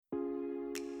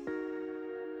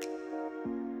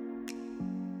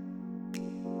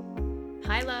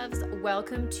Hi loves,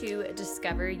 welcome to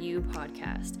Discover You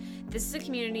podcast. This is a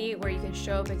community where you can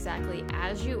show up exactly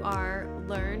as you are,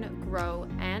 learn, grow,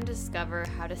 and discover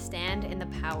how to stand in the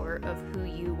power of who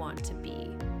you want to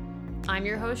be. I'm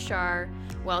your host, Shar.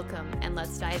 Welcome, and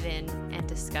let's dive in and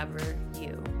discover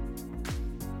you.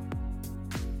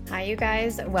 Hi, you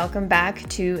guys. Welcome back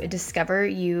to Discover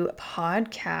You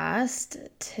podcast.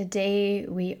 Today,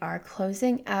 we are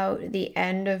closing out the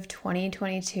end of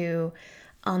 2022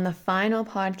 on the final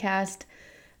podcast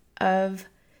of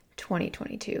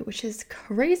 2022, which is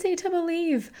crazy to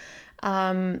believe.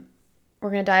 We're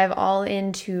going to dive all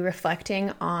into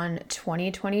reflecting on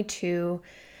 2022,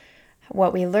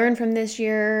 what we learned from this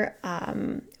year,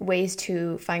 ways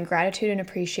to find gratitude and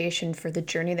appreciation for the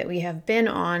journey that we have been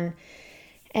on,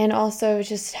 and also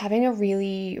just having a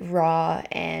really raw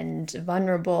and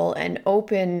vulnerable and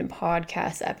open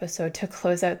podcast episode to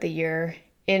close out the year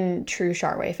in true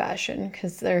Sharway fashion,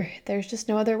 because there's just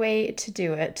no other way to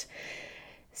do it.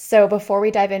 So before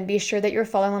we dive in, be sure that you're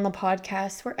following on the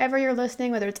podcast wherever you're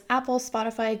listening, whether it's Apple,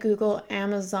 Spotify, Google,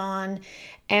 Amazon,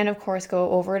 and of course go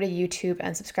over to YouTube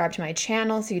and subscribe to my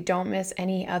channel so you don't miss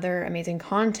any other amazing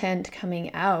content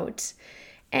coming out.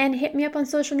 And hit me up on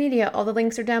social media. All the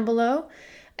links are down below.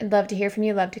 I'd love to hear from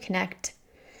you, love to connect.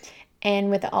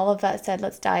 And with all of that said,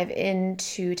 let's dive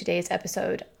into today's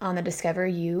episode on the Discover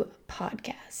You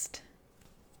podcast.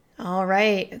 All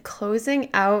right,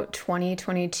 closing out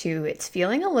 2022. It's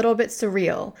feeling a little bit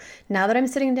surreal. Now that I'm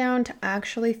sitting down to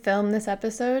actually film this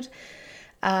episode,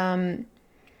 I've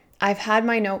had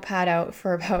my notepad out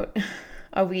for about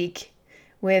a week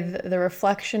with the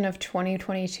reflection of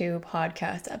 2022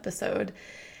 podcast episode.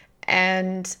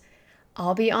 And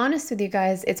I'll be honest with you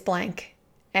guys, it's blank.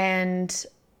 And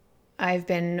I've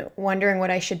been wondering what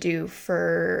I should do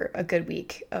for a good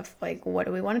week of what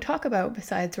do we want to talk about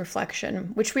besides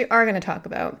reflection, which we are going to talk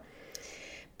about.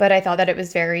 But I thought that it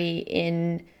was very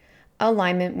in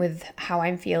alignment with how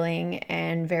I'm feeling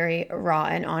and very raw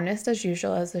and honest as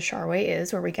usual, as the Sharway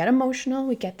is, where we get emotional,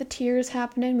 we get the tears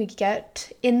happening, we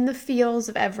get in the feels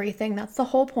of everything. That's the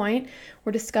whole point.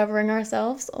 We're discovering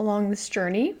ourselves along this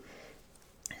journey.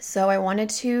 So I wanted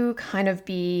to kind of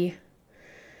be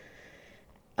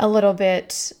a little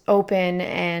bit open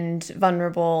and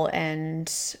vulnerable and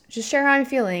just share how I'm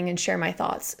feeling and share my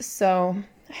thoughts. So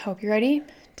I hope you're ready.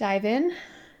 Dive in,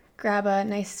 grab a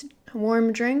nice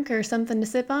warm drink or something to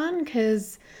sip on,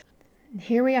 because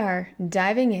here we are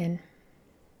diving in.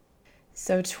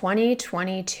 So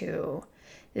 2022,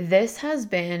 this has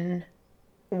been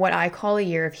what I call a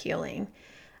year of healing.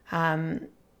 I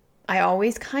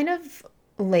always kind of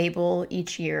label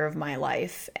each year of my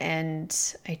life, and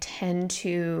I tend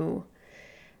to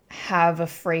have a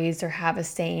phrase or have a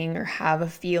saying or have a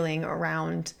feeling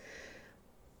around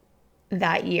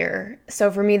that year.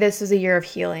 So for me, this was a year of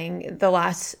healing. The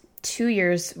last 2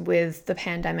 years with the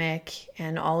pandemic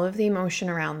and all of the emotion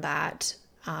around that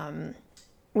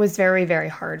was very, very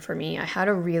hard for me. I had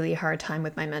a really hard time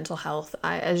with my mental health.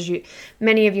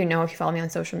 Many of you know, if you follow me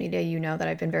on social media, you know that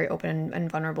I've been very open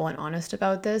and vulnerable and honest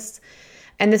about this.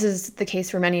 And this is the case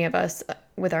for many of us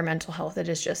with our mental health. It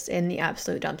is just in the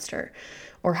absolute dumpster,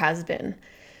 or has been.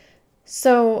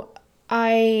 So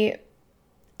I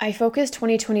focused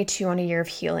 2022 on a year of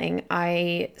healing.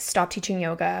 I stopped teaching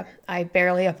yoga. I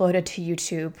barely uploaded to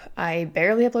YouTube. I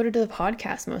barely uploaded to the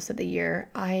podcast most of the year.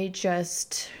 I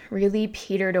just really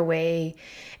petered away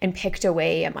and picked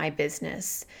away at my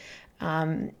business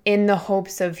in the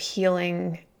hopes of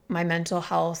healing my mental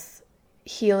health,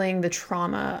 healing the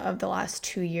trauma of the last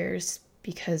 2 years,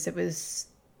 because it was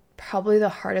probably the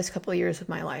hardest couple of years of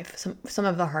my life, some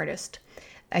of the hardest.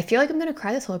 I feel like I'm going to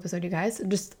cry this whole episode, you guys. I'm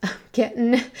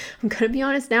going to be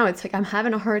honest now. It's like I'm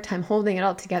having a hard time holding it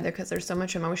all together because there's so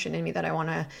much emotion in me that I want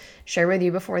to share with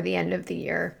you before the end of the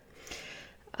year.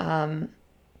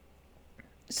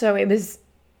 So it was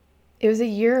a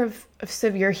year of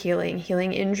severe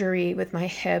healing injury with my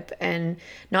hip, and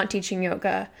not teaching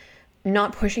yoga,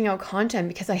 not pushing out content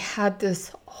because I had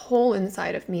this hole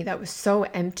inside of me that was so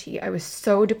empty. I was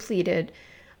so depleted.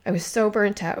 I was so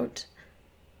burnt out.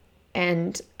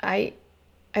 And I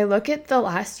look at the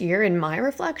last year in my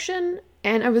reflection,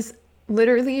 and I was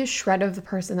literally a shred of the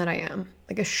person that I am,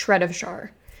 like a shred of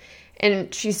Shar.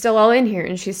 And she's still all in here,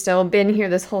 and she's still been here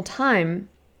this whole time,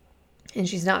 and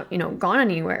she's not, gone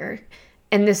anywhere.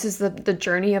 And this is the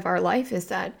journey of our life, is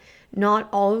that not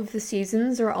all of the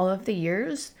seasons or all of the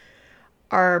years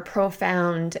are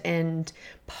profound and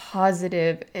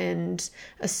positive and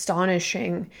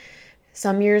astonishing.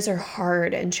 Some years are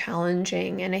hard and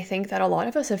challenging, and I think that a lot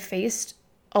of us have faced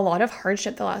a lot of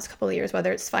hardship the last couple of years,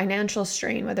 whether it's financial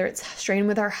strain, whether it's strain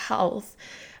with our health,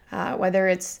 whether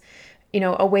it's,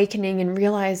 awakening and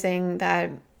realizing that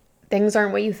things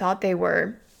aren't what you thought they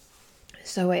were.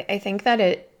 So I think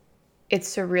that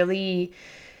it's a really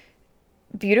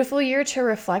beautiful year to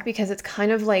reflect, because it's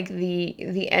kind of like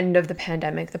the end of the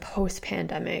pandemic, the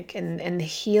post-pandemic, and the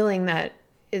healing that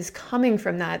is coming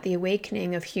from that, the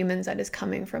awakening of humans that is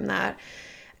coming from that.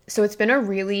 So it's been a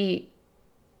really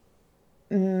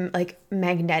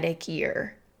magnetic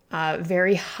year,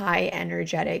 very high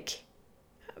energetic.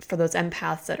 For those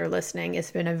empaths that are listening, it's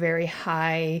been a very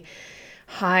high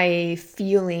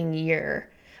feeling year.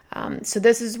 So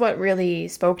this is what really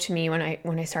spoke to me when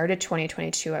I started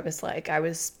 2022. I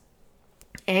was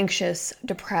anxious,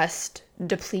 depressed,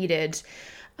 depleted.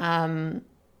 Spent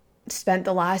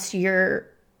the last year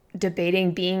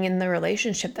debating being in the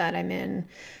relationship that I'm in,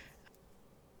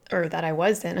 or that I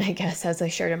was in, I guess, as I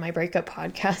shared in my breakup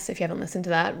podcast, if you haven't listened to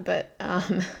that. But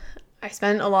I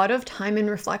spent a lot of time in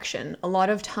reflection, a lot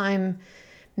of time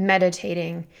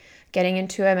meditating, getting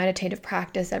into a meditative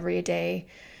practice every day,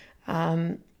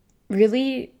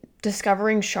 really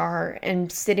discovering Shar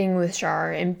and sitting with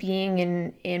Shar and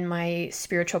being in my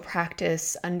spiritual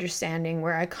practice, understanding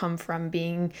where I come from,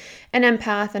 being an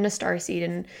empath and a starseed,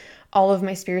 and all of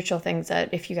my spiritual things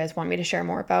that if you guys want me to share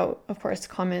more about, of course,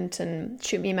 comment and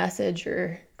shoot me a message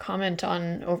or comment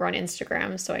over on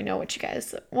Instagram, so I know what you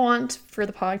guys want for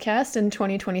the podcast in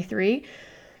 2023.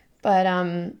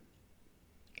 But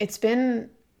it's been,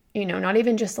 not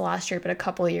even just the last year, but a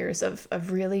couple of years of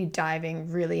really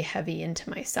diving really heavy into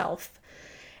myself.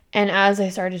 And as I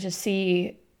started to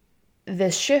see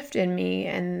this shift in me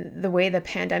and the way the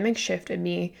pandemic shifted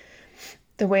me,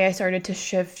 the way I started to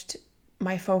shift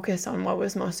my focus on what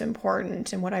was most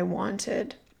important and what I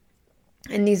wanted.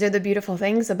 And these are the beautiful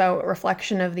things about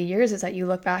reflection of the years, is that you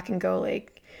look back and go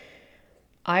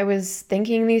I was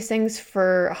thinking these things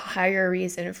for a higher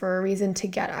reason, for a reason to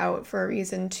get out, for a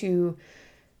reason to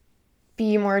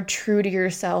be more true to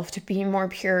yourself, to be more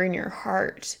pure in your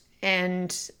heart.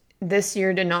 And this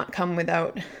year did not come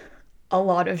without a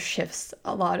lot of shifts,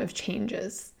 a lot of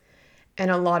changes, and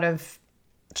a lot of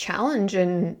challenge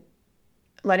in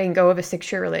letting go of a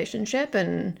 6-year relationship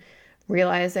and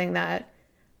realizing that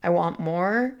I want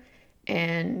more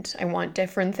and I want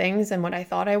different things than what I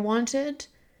thought I wanted.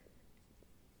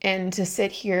 And to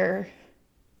sit here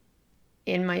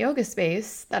in my yoga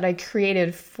space that I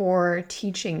created for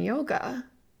teaching yoga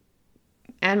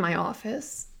and my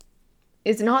office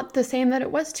is not the same that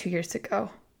it was 2 years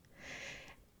ago.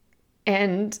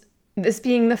 And this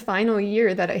being the final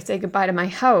year that I say goodbye to my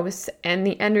house and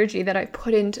the energy that I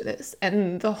put into this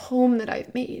and the home that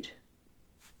I've made.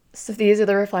 So these are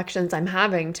the reflections I'm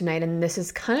having tonight, and this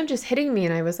is kind of just hitting me,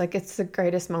 and I was like, it's the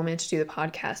greatest moment to do the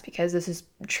podcast because this is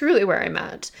truly where I'm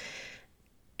at.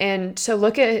 And to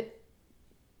look at,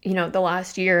 the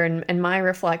last year, and my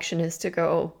reflection is to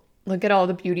go, look at all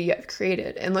the beauty I've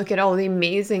created and look at all the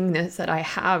amazingness that I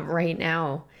have right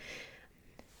now.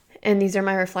 And these are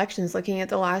my reflections, looking at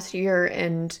the last year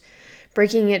and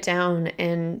breaking it down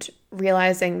and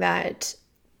realizing that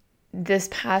this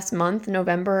past month,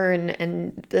 November,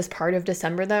 and this part of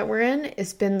December that we're in,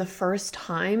 has been the first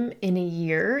time in a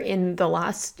year, in the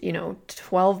last,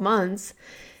 12 months,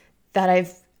 that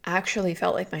I've actually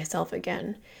felt like myself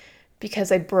again,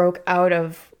 because I broke out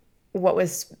of what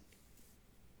was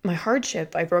my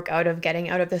hardship. I broke out of getting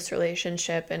out of this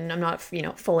relationship, and I'm not,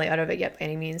 fully out of it yet by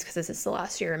any means, because this is the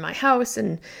last year in my house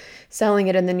and selling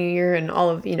it in the new year and all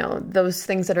of, those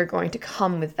things that are going to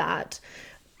come with that.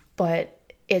 But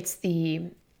it's the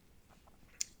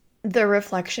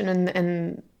reflection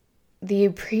and the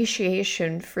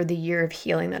appreciation for the year of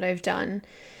healing that I've done,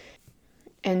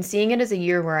 and seeing it as a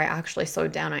year where I actually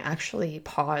slowed down. I actually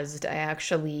paused. I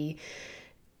actually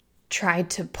tried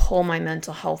to pull my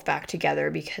mental health back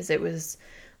together, because it was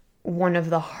one of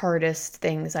the hardest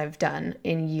things I've done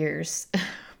in years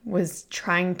was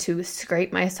trying to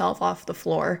scrape myself off the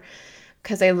floor,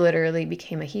 because I literally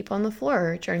became a heap on the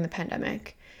floor during the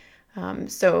pandemic.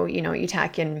 So, you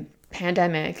tack in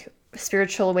pandemic,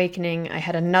 spiritual awakening. I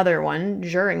had another one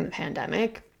during the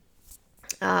pandemic.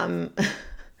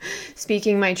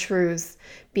 Speaking my truth,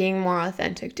 being more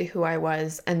authentic to who I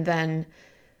was, and then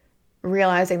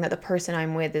realizing that the person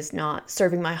I'm with is not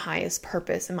serving my highest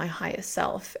purpose and my highest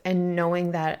self, and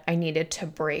knowing that I needed to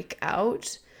break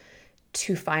out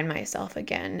to find myself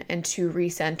again and to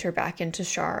recenter back into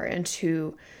Shar and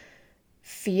to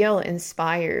feel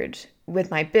inspired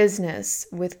with my business,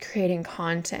 with creating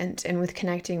content, and with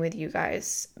connecting with you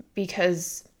guys,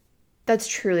 because that's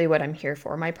truly what I'm here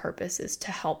for. My purpose is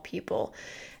to help people.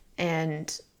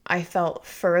 And I felt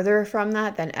further from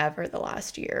that than ever the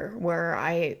last year, where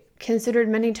I considered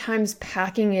many times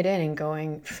packing it in and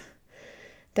going,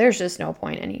 there's just no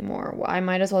point anymore. I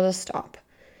might as well just stop,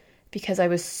 because I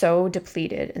was so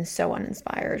depleted and so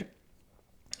uninspired.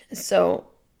 So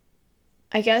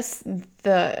I guess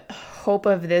the hope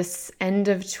of this end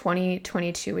of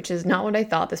 2022, which is not what I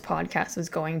thought this podcast was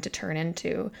going to turn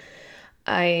into,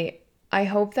 I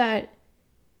hope that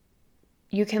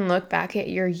you can look back at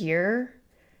your year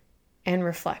and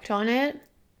reflect on it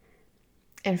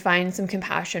and find some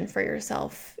compassion for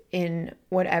yourself in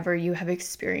whatever you have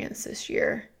experienced this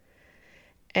year.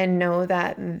 And know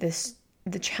that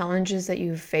the challenges that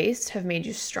you've faced have made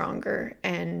you stronger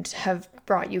and have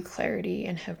brought you clarity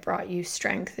and have brought you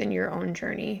strength in your own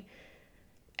journey.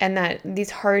 And that these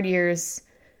hard years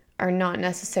are not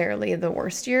necessarily the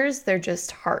worst years, they're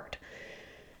just hard.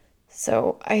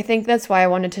 So I think that's why I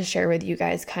wanted to share with you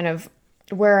guys kind of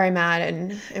where I'm at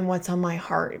and what's on my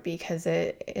heart, because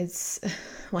it's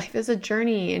life is a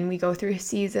journey and we go through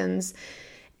seasons.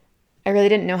 I really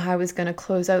didn't know how I was going to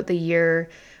close out the year,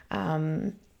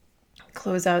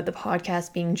 close out the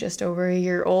podcast being just over a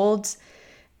year old,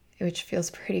 which feels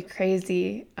pretty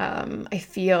crazy. I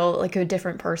feel like a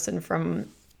different person from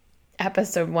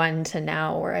episode 1 to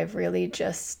now, where I've really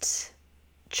just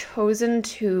chosen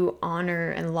to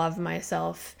honor and love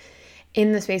myself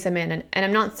in the space I'm in. And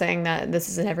I'm not saying that this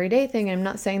is an everyday thing. I'm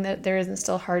not saying that there isn't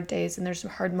still hard days and there's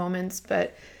some hard moments,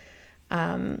 but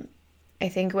I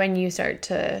think when you start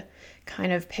to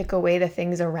kind of pick away the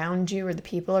things around you or the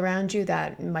people around you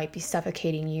that might be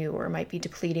suffocating you or might be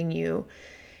depleting you,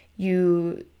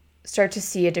 you start to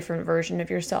see a different version of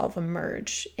yourself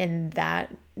emerge in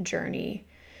that journey.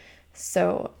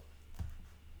 So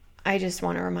I just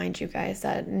want to remind you guys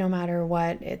that no matter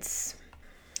what,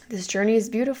 this journey is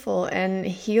beautiful and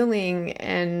healing,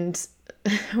 and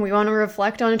we want to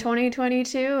reflect on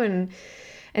 2022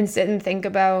 and sit and think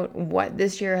about what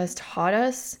this year has taught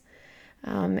us.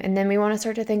 And then we want to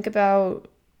start to think about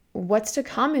what's to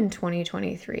come in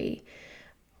 2023.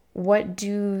 What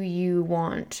do you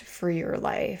want for your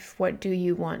life? What do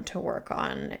you want to work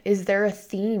on? Is there a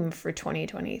theme for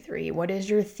 2023? What is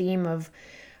your theme of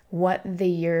what the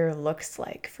year looks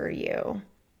like for you?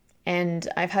 And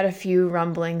I've had a few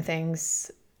rumbling things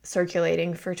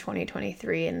circulating for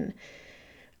 2023, and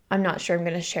I'm not sure I'm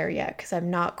going to share yet because I've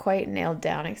not quite nailed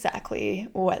down exactly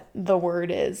what the word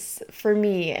is for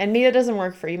me. And maybe it doesn't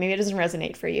work for you. Maybe it doesn't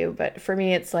resonate for you. But for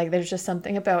me, it's like there's just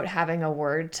something about having a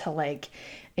word to like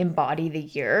embody the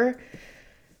year.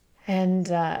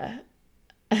 And I'm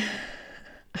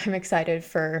excited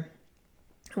for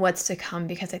what's to come,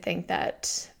 because I think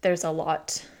that there's a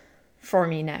lot for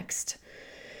me next.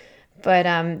 But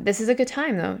this is a good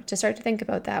time, though, to start to think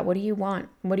about that. What do you want?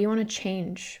 What do you want to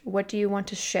change? What do you want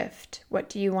to shift? What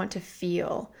do you want to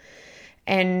feel?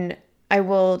 And I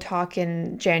will talk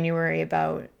in January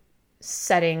about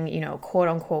setting, quote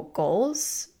unquote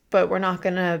goals, but we're not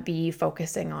going to be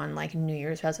focusing on like New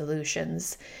Year's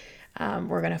resolutions.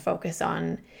 We're going to focus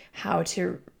on how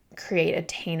to create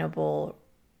attainable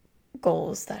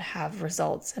goals that have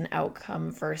results and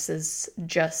outcome versus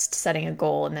just setting a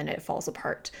goal and then it falls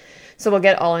apart. So we'll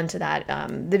get all into that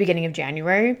the beginning of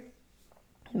January.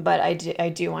 But I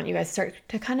do want you guys to start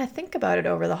to kind of think about it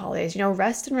over the holidays,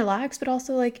 rest and relax, but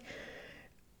also like,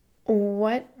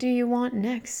 what do you want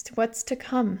next? What's to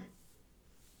come?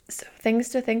 So things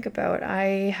to think about.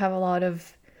 I have a lot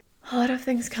of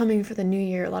things coming for the new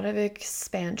year, a lot of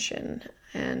expansion,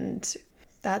 and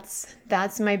that's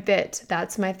my bit.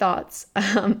 That's my thoughts.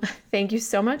 Thank you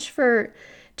so much for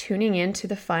tuning in to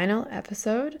the final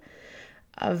episode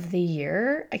of the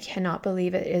year. I cannot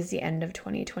believe it is the end of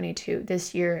 2022.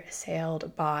 This year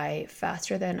sailed by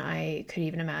faster than I could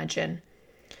even imagine.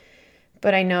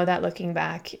 But I know that looking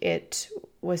back, it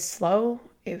was slow.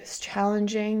 It was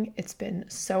challenging. It's been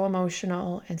so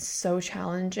emotional and so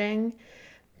challenging.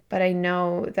 But I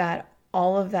know that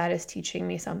all of that is teaching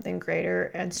me something greater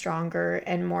and stronger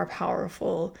and more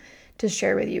powerful to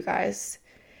share with you guys.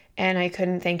 And I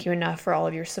couldn't thank you enough for all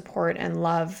of your support and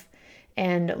love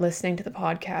and listening to the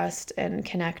podcast and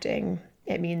connecting.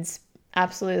 It means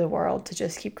absolutely the world to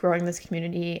just keep growing this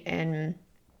community and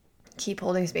keep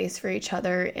holding space for each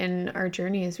other in our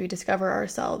journey as we discover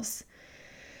ourselves.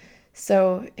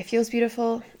 So it feels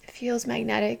beautiful. It feels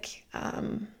magnetic.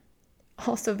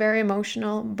 Also very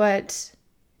emotional, but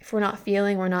if we're not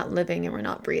feeling, we're not living, and we're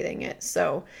not breathing it.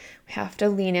 So we have to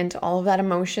lean into all of that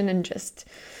emotion and just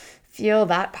feel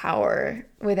that power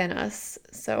within us.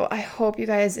 So I hope you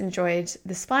guys enjoyed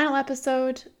this final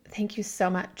episode. Thank you so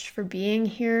much for being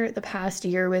here the past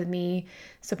year with me,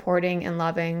 supporting and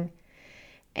loving.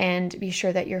 And be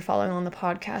sure that you're following on the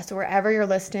podcast wherever you're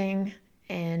listening,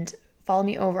 and follow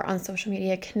me over on social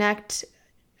media. Connect,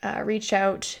 reach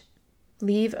out,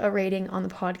 leave a rating on the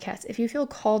podcast. If you feel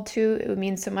called to, it would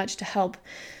mean so much to help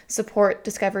support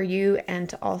Discover You and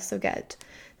to also get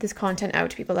this content out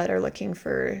to people that are looking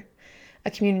for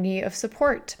a community of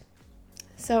support.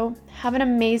 So have an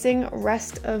amazing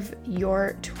rest of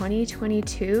your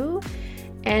 2022,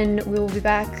 and we will be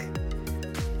back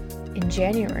in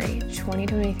January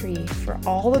 2023 for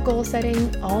all the goal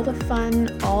setting, all the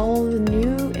fun, all the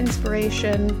new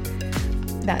inspiration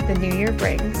that the new year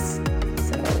brings.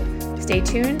 So stay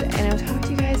tuned, and I'll talk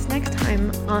to you guys next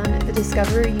time on the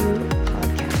Discover You